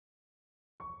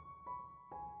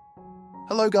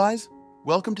Hello guys,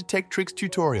 welcome to Tech Tricks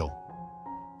tutorial.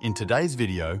 In today's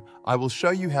video, I will show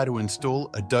you how to install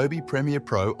Adobe Premiere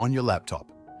Pro on your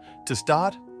laptop. To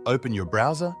start, open your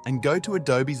browser and go to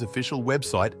Adobe's official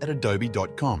website at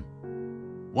adobe.com.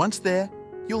 Once there,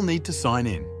 you'll need to sign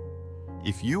in.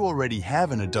 If you already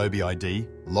have an Adobe ID,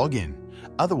 log in.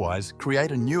 Otherwise,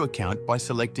 create a new account by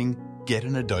selecting Get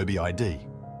an Adobe ID.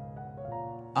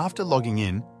 After logging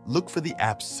in, look for the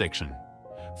Apps section.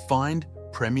 Find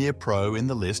Premiere Pro in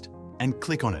the list and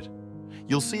click on it.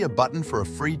 You'll see a button for a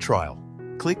free trial.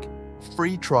 Click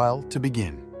Free Trial to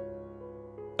begin.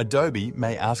 Adobe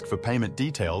may ask for payment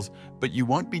details, but you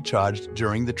won't be charged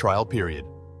during the trial period.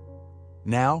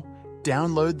 Now,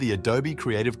 download the Adobe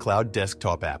Creative Cloud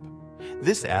Desktop app.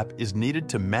 This app is needed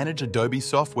to manage Adobe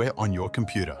software on your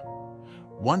computer.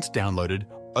 Once downloaded,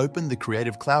 open the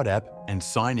Creative Cloud app and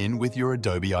sign in with your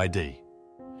Adobe ID.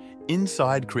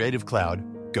 Inside Creative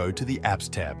Cloud, go to the Apps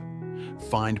tab.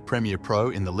 Find Premiere Pro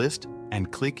in the list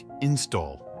and click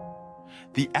Install.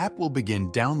 The app will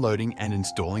begin downloading and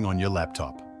installing on your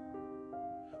laptop.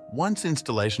 Once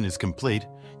installation is complete,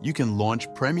 you can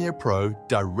launch Premiere Pro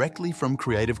directly from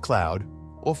Creative Cloud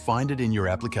or find it in your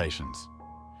applications.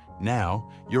 Now,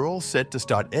 you're all set to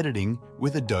start editing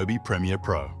with Adobe Premiere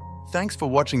Pro. Thanks for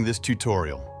watching this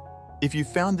tutorial. If you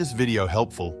found this video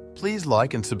helpful, please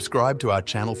like and subscribe to our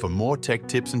channel for more tech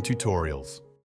tips and tutorials.